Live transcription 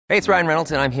Hey, it's Ryan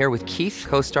Reynolds, and I'm here with Keith,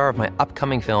 co-star of my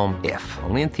upcoming film, If,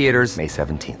 only in theaters May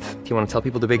 17th. Do you want to tell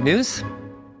people the big news?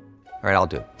 All right,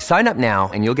 I'll do it. Sign up now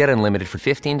and you'll get unlimited for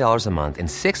 $15 a month and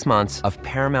 6 months of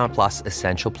Paramount Plus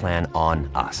Essential Plan on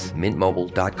us.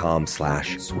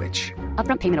 MintMobile.com/switch.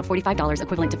 Upfront payment of $45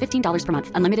 equivalent to $15 per month.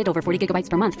 Unlimited over 40 gigabytes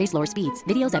per month. Face lower speeds.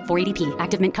 Videos at 480p.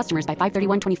 Active Mint customers by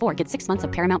 531.24 get 6 months of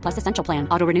Paramount Plus Essential Plan.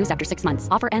 Auto renews after 6 months.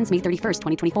 Offer ends May 31st,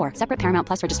 2024. Separate Paramount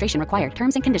Plus registration required.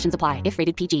 Terms and conditions apply if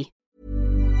rated PG.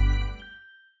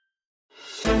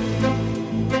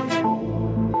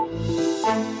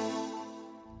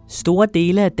 Store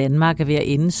dele af Danmark er ved at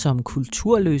ende som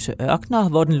kulturløse ørkener,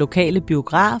 hvor den lokale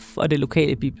biograf og det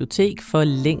lokale bibliotek for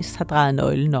længst har drejet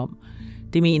nøglen om.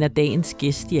 Det mener dagens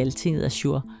gæst i Altinget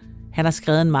Azure. Han har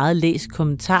skrevet en meget læst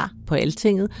kommentar på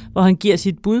Altinget, hvor han giver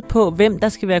sit bud på, hvem der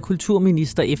skal være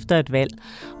kulturminister efter et valg.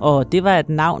 Og det var et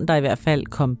navn, der i hvert fald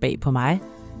kom bag på mig.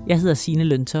 Jeg hedder Signe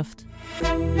Løntoft.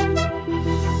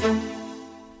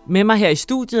 Med mig her i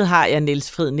studiet har jeg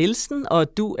Niels Fred Nielsen,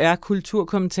 og du er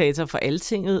kulturkommentator for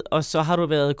Altinget, og så har du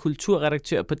været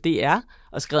kulturredaktør på DR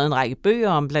og skrevet en række bøger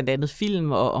om blandt andet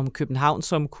film og om København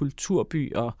som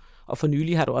kulturby, og for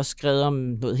nylig har du også skrevet om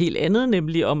noget helt andet,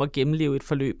 nemlig om at gennemleve et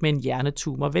forløb med en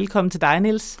hjernetumor. Velkommen til dig,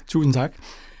 Niels. Tusind tak.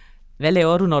 Hvad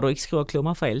laver du, når du ikke skriver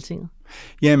klummer for Altinget?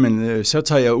 Jamen, så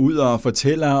tager jeg ud og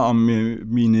fortæller om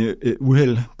mine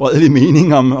uhelbredelige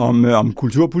meninger om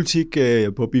kulturpolitik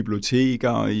på biblioteker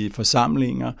og i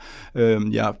forsamlinger.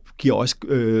 Jeg giver også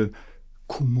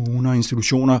kommuner og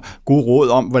institutioner gode råd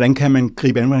om, hvordan kan man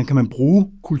gribe an, hvordan kan man bruge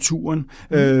kulturen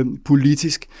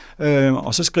politisk.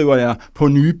 Og så skriver jeg på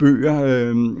nye bøger.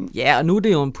 Ja, og nu er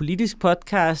det jo en politisk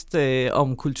podcast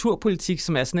om kulturpolitik,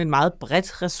 som er sådan et meget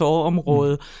bredt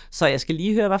ressortområde. Så jeg skal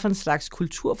lige høre, hvad for en slags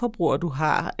kulturforbruger du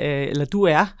har, eller du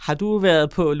er. Har du været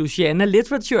på Luciana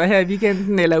Literature her i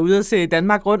weekenden, eller ude at se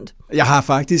Danmark rundt? Jeg har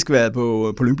faktisk været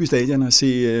på Lyngby Stadion og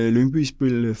se Lyngby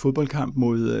spille fodboldkamp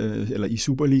eller i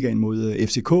Superligaen mod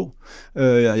FCK.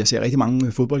 Jeg ser rigtig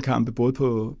mange fodboldkampe, både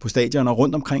på stadion og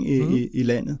rundt omkring i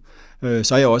landet.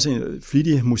 Så er jeg også en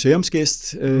flittig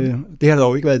museumsgæst. Det har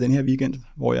dog ikke været den her weekend,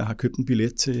 hvor jeg har købt en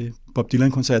billet til Bob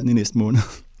Dylan-koncerten i næste måned.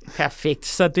 Perfekt,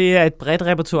 så det er et bredt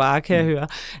repertoire, kan jeg høre.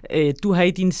 Du har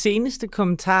i din seneste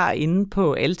kommentar inde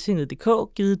på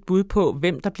altinget.dk givet et bud på,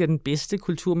 hvem der bliver den bedste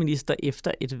kulturminister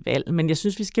efter et valg. Men jeg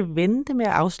synes, vi skal vente med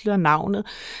at afsløre navnet.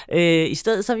 I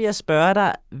stedet så vil jeg spørge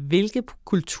dig, hvilke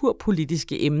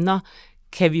kulturpolitiske emner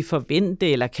kan vi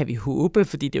forvente, eller kan vi håbe,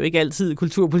 fordi det er jo ikke altid,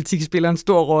 kulturpolitik spiller en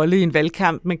stor rolle i en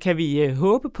valgkamp, men kan vi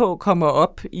håbe på kommer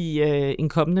op i en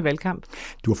kommende valgkamp?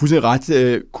 Du har fuldstændig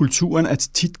ret. Kulturen er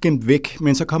tit gemt væk,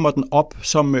 men så kommer den op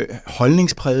som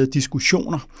holdningsprægede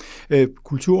diskussioner.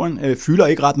 Kulturen fylder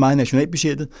ikke ret meget i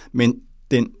nationalbudgettet, men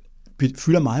den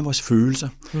fylder meget vores følelser.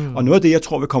 Og noget af det, jeg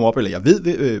tror vil komme op, eller jeg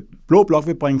ved, Blå Blok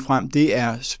vil bringe frem, det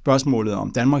er spørgsmålet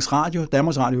om Danmarks Radio.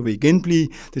 Danmarks Radio vil igen blive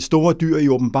det store dyr i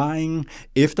åbenbaringen.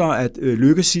 Efter at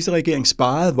Løkkes sidste regering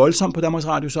sparede voldsomt på Danmarks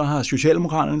Radio, så har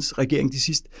Socialdemokraternes regering de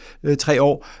sidste 3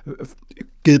 år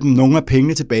givet dem nogle af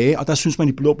pengene tilbage, og der synes man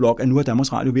i Blå Blok, at nu er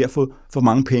Danmarks Radio ved at få for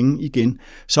mange penge igen.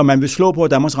 Så man vil slå på,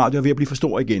 at Danmarks Radio er ved at blive for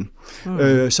stor igen.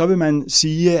 Så vil man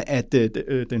sige, at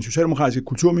den socialdemokratiske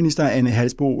kulturminister, Anne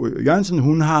Halsboe Jørgensen,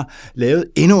 hun har lavet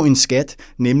endnu en skat,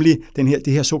 nemlig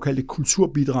det her såkaldte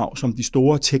kulturbidrag, som de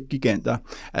store tech-giganter,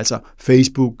 altså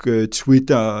Facebook,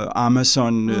 Twitter,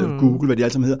 Amazon, Google, hvad de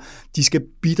alle sammen hedder, de skal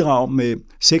bidrage med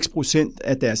 6%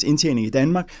 af deres indtjening i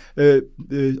Danmark,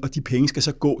 og de penge skal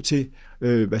så gå til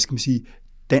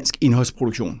dansk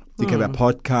indholdsproduktion. Det kan være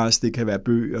podcast, det kan være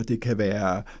bøger, det kan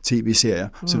være tv-serier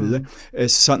osv.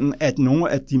 Sådan at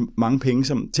nogle af de mange penge,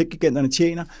 som tech-giganterne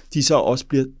tjener, de så også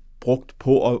bliver brugt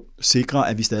på at sikre,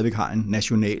 at vi stadigvæk har en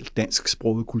national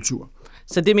dansksproget kultur.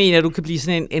 Så det mener du kan blive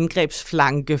sådan en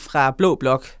angrebsflanke fra Blå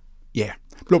Blok? Ja,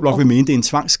 Blå Blok vil mene, det er en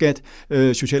tvangsskat.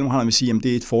 Socialdemokraterne vil sige, at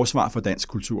det er et forsvar for dansk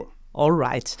kultur.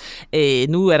 Alright.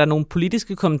 Nu er der nogle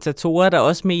politiske kommentatorer, der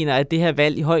også mener, at det her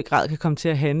valg i høj grad kan komme til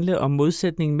at handle om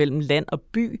modsætningen mellem land og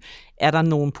by. Er der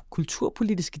nogle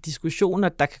kulturpolitiske diskussioner,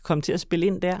 der kan komme til at spille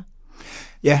ind der?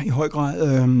 Ja, i høj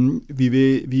grad.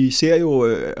 Vi ser jo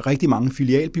rigtig mange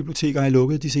filialbiblioteker er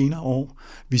lukket de senere år.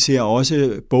 Vi ser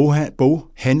også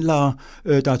boghandlere,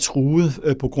 der er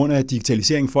truet på grund af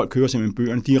digitalisering. Folk kører simpelthen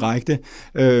bøgerne direkte,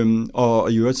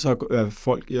 og i øvrigt så er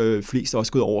folk flest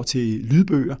også gået over til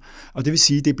lydbøger. Og det vil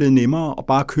sige, at det er blevet nemmere at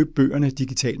bare købe bøgerne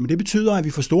digitalt. Men det betyder, at vi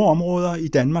får store områder i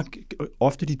Danmark,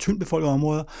 ofte de tyndt befolkede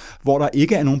områder, hvor der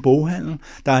ikke er nogen boghandel,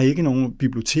 der er ikke nogen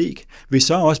bibliotek. Hvis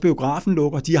så også biografen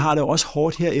lukker, de har det også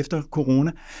hårdt her efter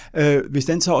corona. Hvis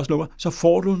den så også lukker, så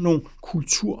får du nogle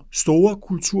store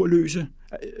kulturløse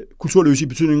kulturløse i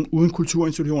betydningen uden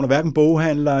kulturinstitutioner, hverken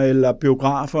boghandlere eller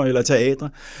biografer eller teatre.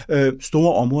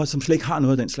 Store områder, som slet ikke har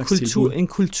noget af den slags tilbud. En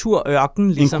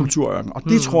kulturørken, ligesom. En kulturørken. Og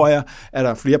det tror jeg, at der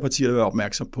er flere partier, der vil være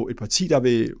opmærksom på. Et parti, der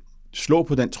vil slå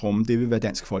på den tromme, det vil være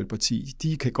Dansk Folkeparti.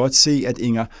 De kan godt se, at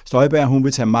Inger Støjberg, hun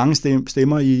vil tage mange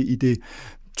stemmer i det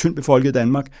tyndt befolkede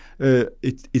Danmark.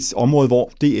 Et område,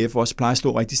 hvor DF også plejer at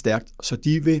stå rigtig stærkt. Så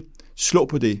de vil slå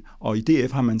på det, og i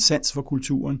DF har man sans for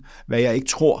kulturen, hvad jeg ikke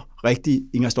tror rigtig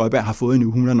Inger Støjberg har fået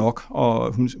endnu. Hun er nok,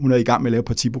 og hun er i gang med at lave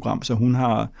partiprogram, så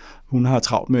hun har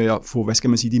travlt med at få,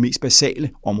 de mest basale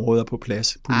områder på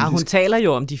plads. Hun taler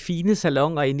jo om de fine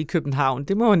salonger inde i København.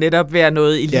 Det må jo netop være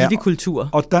noget elitekultur.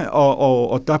 Ja,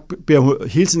 og der bliver hun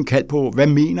hele tiden kaldt på, hvad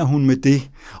mener hun med det?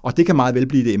 Og det kan meget vel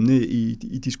blive et emne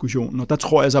i diskussionen. Og der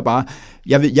tror jeg så bare,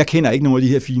 jeg kender ikke nogen af de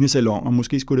her fine salonger.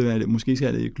 Måske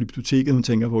skal det Glyptoteket, hun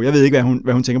tænker på. Jeg ved ikke,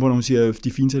 hvad hun tænker på, når hun siger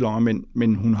de fine salonger,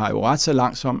 men hun har jo ret så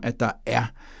langt som, at der er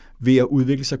ved at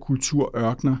udvikle sig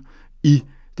kulturørkener i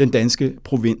den danske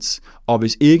provins. Og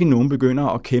hvis ikke nogen begynder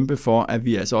at kæmpe for, at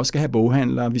vi altså også skal have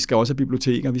boghandlere, vi skal også have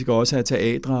biblioteker, vi skal også have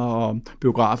teatre og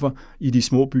biografer i de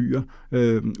små byer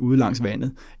ude langs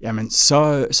vandet, jamen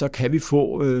så kan vi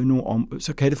få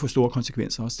så kan det få store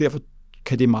konsekvenser. Og derfor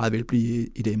kan det meget vel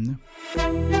blive et emne.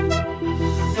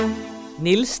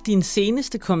 Niels, din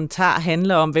seneste kommentar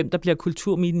handler om, hvem der bliver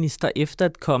kulturminister efter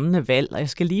et kommende valg, og jeg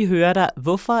skal lige høre dig,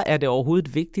 hvorfor er det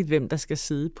overhovedet vigtigt, hvem der skal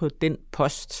sidde på den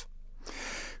post?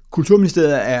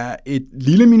 Kulturministeriet er et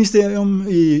lille ministerium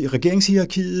i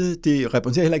regeringshierarkiet. Det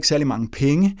repræsenterer heller ikke særlig mange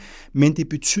penge, men det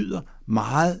betyder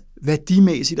meget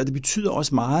værdimæssigt, og det betyder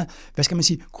også meget,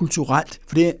 kulturelt.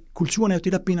 For kulturen er jo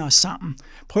det, der binder os sammen.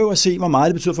 Prøv at se, hvor meget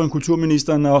det betyder for en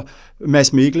kulturminister, når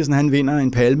Mads Mikkelsen han vinder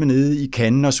en palme nede i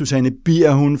Cannes, og Susanne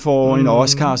Bier hun får en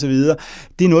Oscar osv.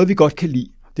 Det er noget, vi godt kan lide.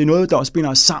 Det er noget, der også binder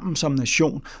os sammen som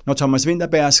nation. Når Thomas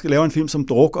Vinterberg laver en film som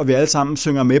Druk, og vi alle sammen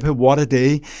synger med på What a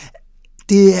Day,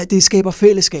 det skaber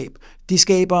fællesskab. Det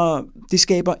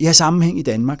skaber sammenhæng i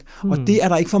Danmark. Og det er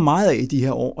der ikke for meget af i de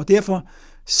her år. Og derfor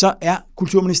så er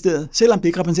Kulturministeriet, selvom det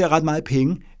ikke repræsenterer ret meget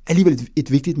penge, alligevel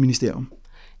et vigtigt ministerium.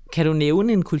 Kan du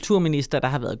nævne en kulturminister, der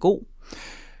har været god?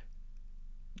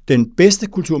 Den bedste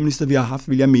kulturminister, vi har haft,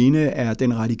 vil jeg mene, er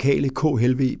den radikale K.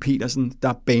 Helveg Petersen,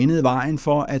 der banede vejen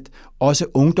for, at også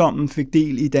ungdommen fik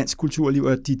del i dansk kulturliv,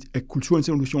 og at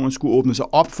kulturinstitutionerne skulle åbne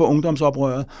sig op for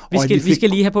ungdomsoprøret. Vi skal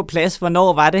lige have på plads,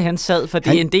 hvornår var det, han sad, for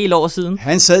det er en del år siden.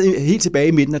 Han sad helt tilbage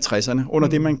i midten af 60'erne, under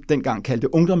det, man dengang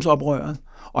kaldte ungdomsoprøret.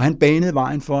 Og han banede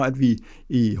vejen for, at vi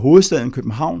i hovedstaden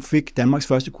København fik Danmarks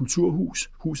første kulturhus,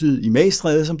 huset i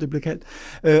Magstræde, som det blev kaldt,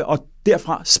 og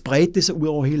derfra spredte det sig ud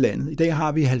over hele landet. I dag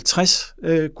har vi 50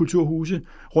 kulturhuse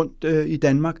rundt i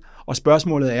Danmark, og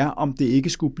spørgsmålet er, om det ikke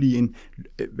skulle blive en,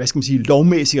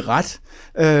 lovmæssig ret,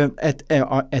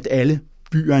 at alle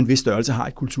byer af en vis størrelse har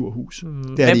et kulturhus.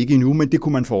 Det er det ikke endnu, men det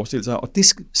kunne man forestille sig, og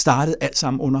det startede alt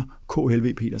sammen under K.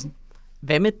 Helveg Petersen.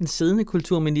 Hvad med den siddende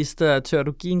kulturminister? Tør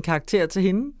du give en karakter til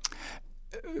hende?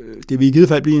 Det vil i givet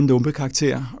fald blive en dumpe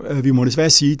karakter. Vi må desværre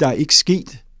sige, at der er ikke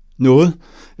sket noget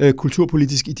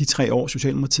kulturpolitisk i de 3 år,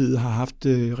 Socialdemokratiet har haft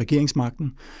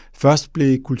regeringsmagten. Først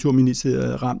blev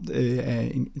Kulturministeriet ramt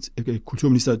af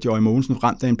kulturminister Joy Mogensen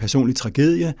ramt af en personlig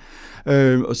tragedie,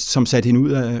 som satte hende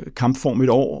ud af kampform et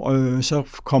år. Så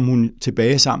kom hun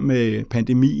tilbage sammen med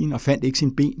pandemien og fandt ikke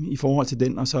sin ben i forhold til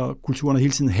den, og så kulturen har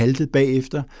hele tiden haltet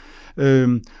bagefter.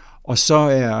 Og så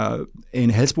er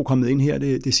en Halsbro kommet ind her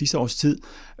det sidste års tid,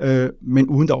 men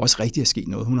uden der også rigtig er sket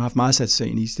noget. Hun har haft meget sat sig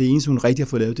ind i. Det eneste, hun rigtig har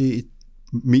fået lavet, det er et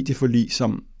medieforlig,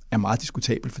 som er meget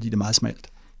diskutabelt, fordi det er meget smalt.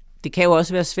 Det kan jo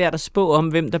også være svært at spå om,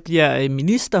 hvem der bliver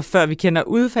minister, før vi kender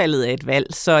udfaldet af et valg.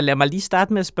 Så lad mig lige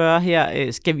starte med at spørge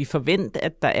her. Skal vi forvente,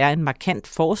 at der er en markant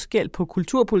forskel på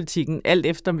kulturpolitikken, alt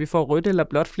efter om vi får rødt eller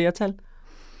blåt flertal?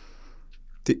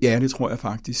 Det tror jeg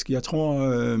faktisk. Jeg tror,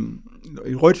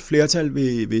 et rødt flertal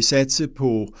vil satse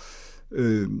på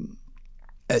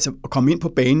at komme ind på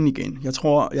banen igen. Jeg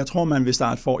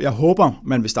håber,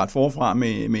 man vil starte forfra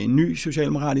med en ny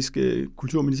socialdemokratisk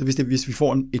kulturminister, hvis vi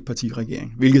får en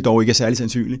etpartiregering, hvilket dog ikke er særlig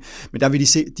sandsynligt. Men der vil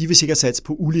de vil sikkert satse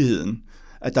på uligheden.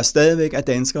 At der stadigvæk er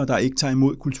danskere, der ikke tager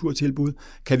imod kulturtilbud.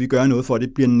 Kan vi gøre noget for, at det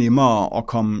bliver nemmere at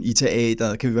komme i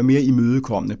teateret? Kan vi være mere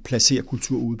imødekommende? Placere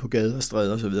kultur ude på gader og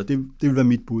stræder osv.? Det vil være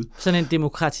mit bud. Sådan en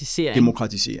demokratisering.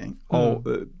 Demokratisering. Og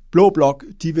Blå Blok,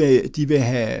 de vil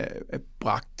have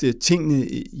bragt tingene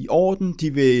i orden.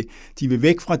 De vil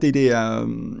væk fra det der,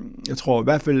 jeg tror i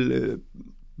hvert fald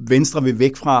Venstre vil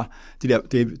væk fra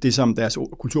det som deres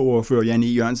kulturordfører Jan E.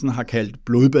 Jørgensen har kaldt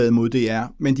blodbad mod DR,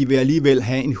 men de vil alligevel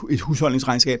have et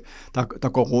husholdningsregnskab, der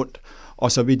går rundt,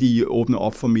 og så vil de åbne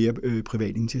op for mere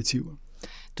private initiativer.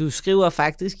 Du skriver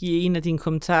faktisk i en af dine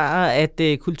kommentarer, at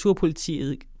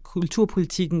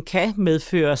kulturpolitikken kan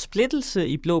medføre splittelse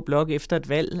i blå blok efter et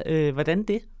valg. Hvordan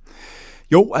det?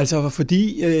 Jo, altså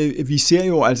fordi vi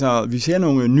ser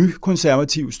nogle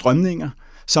nykonservative strømninger,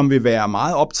 som vil være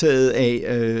meget optaget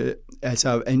af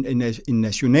en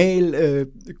national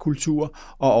kultur,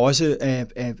 og også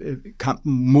af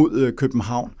kampen mod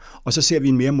København. Og så ser vi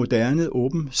en mere moderne,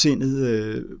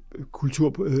 åbensindet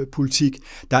kulturpolitik,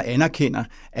 der anerkender,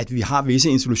 at vi har visse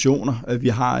institutioner. Vi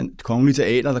har et kongeligt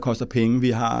teater, der koster penge. Vi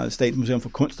har Statens Museum for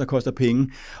Kunst, der koster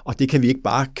penge. Og det kan vi ikke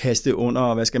bare kaste under,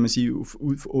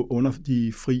 under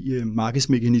de fri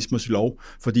markedsmekanismers lov,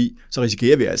 fordi så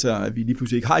risikerer vi altså, at vi lige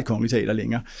pludselig ikke har et kongeligt teater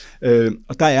længere.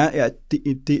 Og der er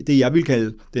det jeg vil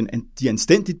kalde de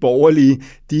anstændigt borgerlige,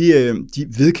 de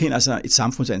vedkender sig et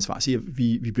samfundsansvar. Så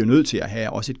vi bliver nødt til at have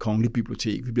også et kongeligt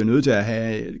bibliotek, vi bliver nødt til at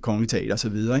have et kongeligt teater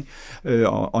osv.,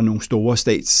 og nogle store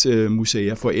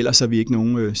statsmuseer, for ellers er vi ikke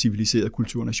nogen civiliseret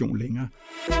kulturnation længere.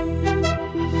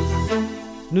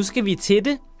 Nu skal vi til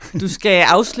det. Du skal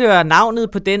afsløre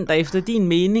navnet på den, der efter din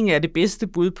mening er det bedste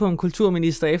bud på en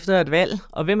kulturminister efter et valg.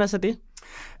 Og hvem er så det?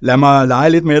 Lad mig lege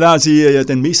lidt med dig og sige, at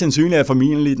den mest sandsynlige er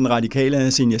formentlig den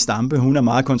radikale Zenia Stampe. Hun er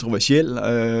meget kontroversiel,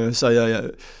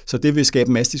 så det vil skabe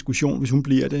en masse diskussion, hvis hun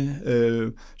bliver det.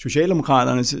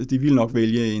 Socialdemokraterne, de vil nok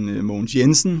vælge en Mogens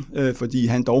Jensen, fordi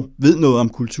han dog ved noget om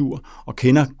kultur og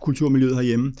kender kulturmiljøet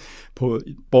herhjemme. På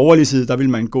borgerlig side, der vil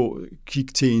man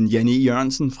kigge til en Jan E.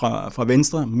 Jørgensen fra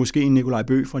Venstre, måske en Nikolaj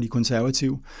Bø fra de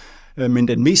konservative. Men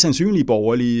den mest sandsynlige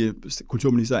borgerlige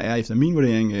kulturminister er efter min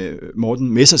vurdering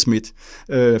Morten Messerschmidt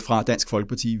fra Dansk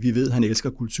Folkeparti. Vi ved, at han elsker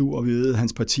kultur, og vi ved, at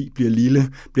hans parti bliver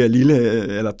lille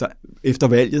efter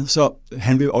valget,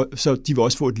 så de vil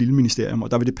også få et lille ministerium,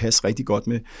 og der vil det passe rigtig godt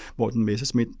med Morten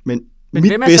Messerschmidt. Men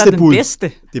hvem er så den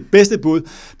bedste? Det bedste bud,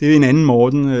 det er en anden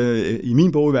Morten, i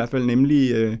min bog i hvert fald,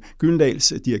 nemlig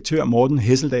Gyldendals direktør Morten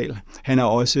Hesseldal. Han er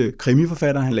også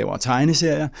krimiforfatter, han laver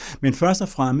tegneserier, men først og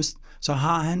fremmest så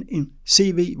har han en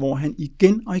CV, hvor han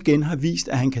igen og igen har vist,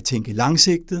 at han kan tænke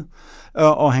langsigtet,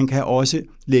 og han kan også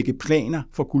lægge planer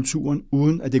for kulturen,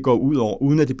 uden at det går ud over,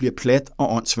 uden at det bliver plat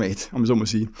og åndssvagt, om så må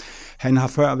sige. Han har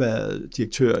før været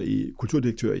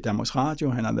kulturdirektør i Danmarks Radio,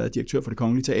 han har været direktør for Det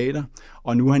Kongelige Teater,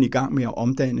 og nu er han i gang med at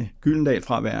omdanne Gyldendal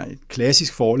fra at være et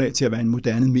klassisk forlag til at være en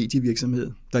moderne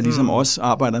medievirksomhed, der ligesom også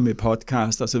arbejder med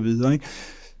podcast og så videre, ikke?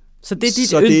 Så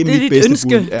det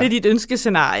er dit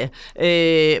ønskescenarie.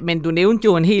 Men du nævnte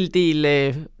jo en hel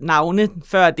del navne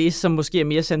før det, som måske er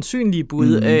mere sandsynlige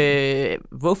bud.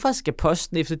 Hvorfor skal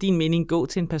posten efter din mening gå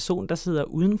til en person, der sidder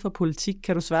uden for politik?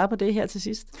 Kan du svare på det her til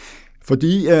sidst?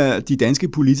 Fordi de danske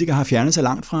politikere har fjernet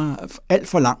sig alt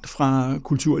for langt fra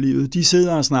kulturlivet. De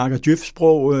sidder og snakker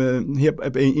djøf-sprog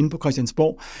her inde på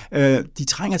Christiansborg. De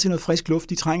trænger til noget frisk luft,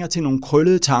 de trænger til nogle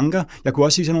krøllede tanker. Jeg kunne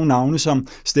også sige sådan nogle navne som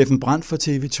Steffen Brandt fra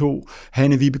TV2,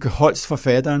 Hanne-Vibeke Holst,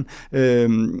 forfatteren,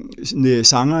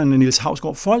 sangeren Niels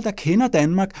Hausgaard. Folk, der kender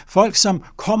Danmark, folk, som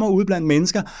kommer ud blandt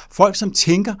mennesker, folk, som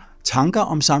tænker tanker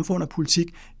om samfund og politik.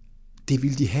 Det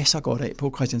ville de have så godt af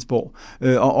på Christiansborg.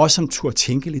 Og også som turde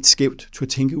tænke lidt skævt,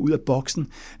 turde tænke ud af boksen.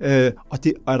 Og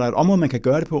er der et område, man kan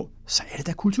gøre det på, så er det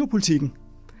da kulturpolitikken.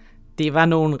 Det var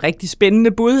nogle rigtig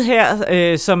spændende bud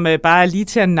her, som bare er lige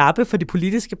til at nappe for de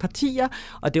politiske partier.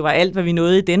 Og det var alt, hvad vi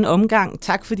nåede i denne omgang.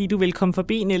 Tak fordi du ville komme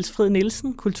forbi, Niels Frid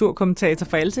Nielsen, kulturkommentator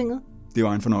for Altinget. Det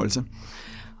var en fornøjelse.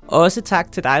 Også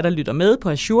tak til dig, der lytter med på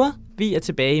Azure. Vi er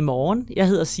tilbage i morgen. Jeg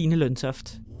hedder Signe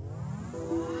Løntoft.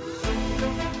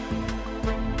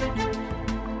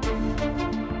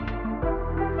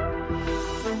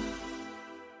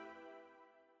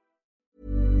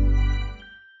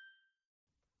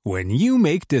 When you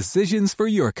make decisions for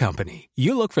your company,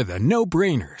 you look for the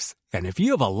no-brainers. And if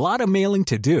you have a lot of mailing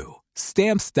to do,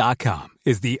 Stamps.com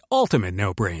is the ultimate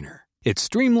no-brainer. It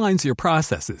streamlines your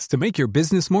processes to make your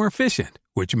business more efficient,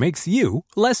 which makes you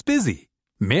less busy.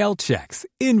 Mail checks,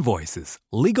 invoices,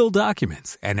 legal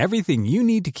documents, and everything you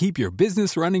need to keep your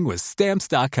business running with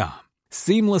Stamps.com.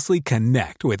 Seamlessly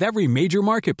connect with every major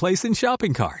marketplace and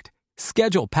shopping cart.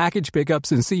 Schedule package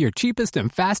pickups and see your cheapest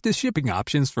and fastest shipping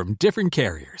options from different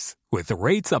carriers. With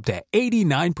rates up to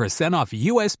 89% off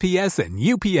USPS and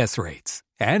UPS rates.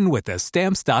 And with the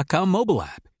Stamps.com mobile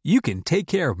app, you can take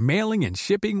care of mailing and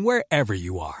shipping wherever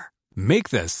you are. Make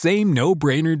the same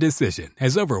no-brainer decision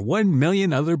as over 1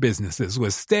 million other businesses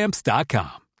with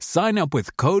Stamps.com. Sign up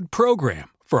with code PROGRAM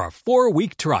for a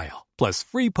 4-week trial, plus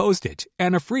free postage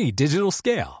and a free digital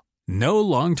scale. No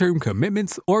long-term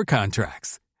commitments or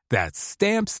contracts. That's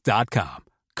Stamps.com.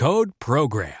 Code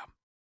PROGRAM.